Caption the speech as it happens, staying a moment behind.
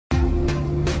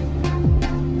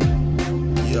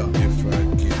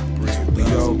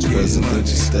presidential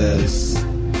status.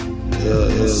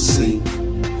 LLC.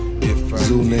 If I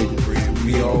Zoo get nigga. bread,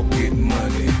 we all get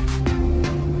money.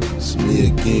 It's me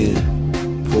again,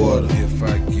 Porter. If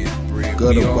I get bread,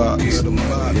 Gutter we all box, get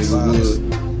money.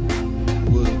 nigga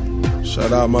Wood.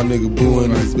 Shout out my nigga Boo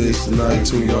in this bitch tonight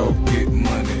too, We all yo. get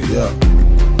money.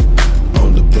 Yeah.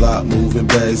 On the block, moving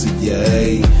bags of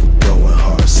yay. Going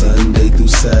hard Sunday through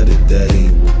Saturday.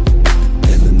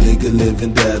 And the nigga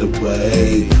living that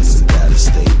away. Cause I gotta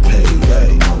stay paid.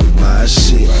 I'm on my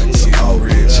shit. It's all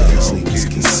rich ass niggas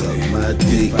can suck my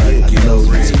dick. I know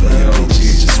these bad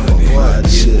bitches just want my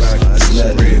chips. It's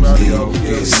not them deal.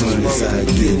 As soon as I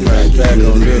get it, I get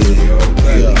rid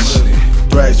of it.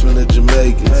 Racks from the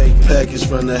Jamaicans, package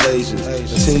from the Haitians.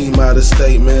 Team out of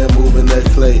state, man, moving that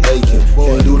clay aching.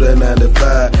 Can't do that 9 to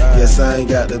 5, yes, I ain't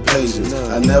got the patience.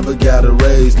 I never got a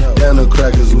raise, damn the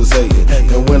crackers was hating.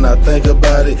 And when I think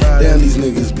about it, damn these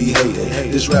niggas be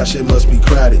hating. This rap shit must be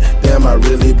crowded, damn I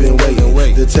really been waiting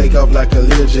to take off like a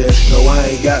Learjet. No,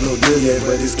 I ain't got no deal yet,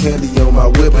 but it's candy on my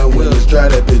whip. And when it's dry,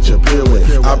 that bitch appear wet.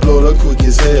 I blow the quick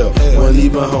as hell, wasn't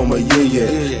even home a year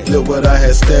yet. Flip what I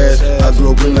had stashed, I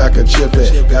throw green like a chip.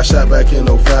 Got shot back in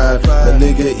 05, the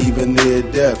nigga even near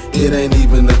death. It ain't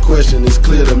even a question, it's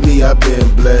clear to me I've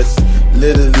been blessed.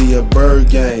 Literally a bird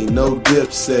gang, no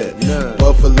dip set.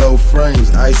 Buffalo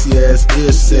frames, icy ass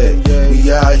ear set.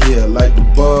 We out here like the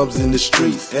bums in the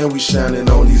streets, and we shining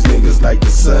on these niggas like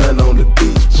the sun on the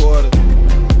beach.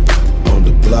 On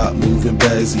the block, moving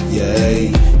bags of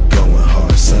yay. Going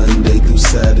hard Sunday through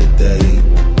Saturday.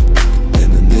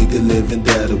 And the nigga living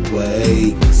that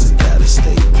away, cause I gotta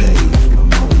stay paid.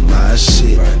 My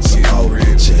shit, so all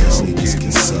rich ass niggas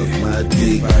can suck my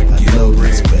dick. I know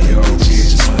these bad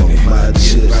bitches just want my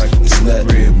chips. It's nothing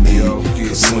to me,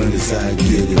 as soon as I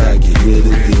get it, I get rid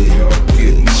of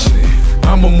it, bitch.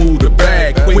 I'ma move the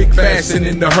bag, quick, fast, and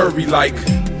in a hurry like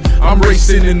I'm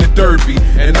racing in the derby,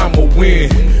 and I'ma win.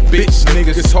 Bitch,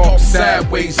 niggas talk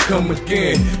sideways, come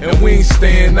again. And we ain't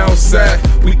staying outside,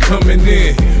 we coming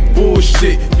in.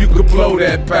 Bullshit, you could blow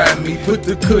that by me. Put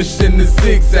the kush in the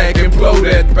zigzag and blow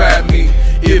that by me.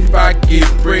 If I get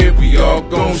bread, we all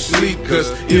gon' sleep.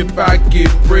 Cause if I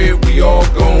get bread, we all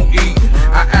gon' eat.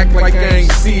 I act like I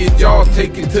ain't see it, y'all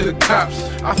take it to the cops.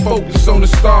 I focus on the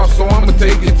stars, so I'ma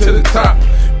take it to the top.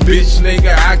 Bitch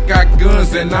nigga, I got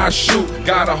guns and I shoot.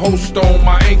 Got a holster on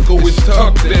my ankle, it's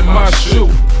tucked in my shoe.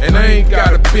 And I ain't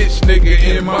got a bitch nigga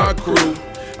in my crew.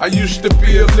 I used to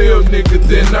be a little nigga,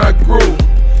 then I grew.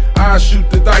 I shoot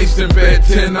the dice and bet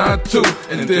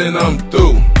 10-2, and then I'm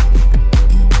through.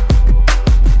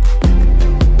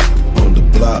 On the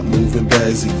block, moving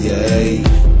bags of yay.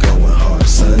 Going hard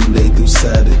Sunday through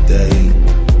Saturday.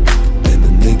 And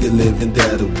the nigga living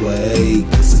that away,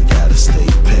 cause I gotta stay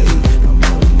paid.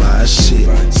 My shit,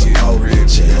 so all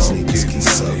rich ass niggas can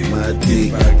suck my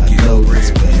dick.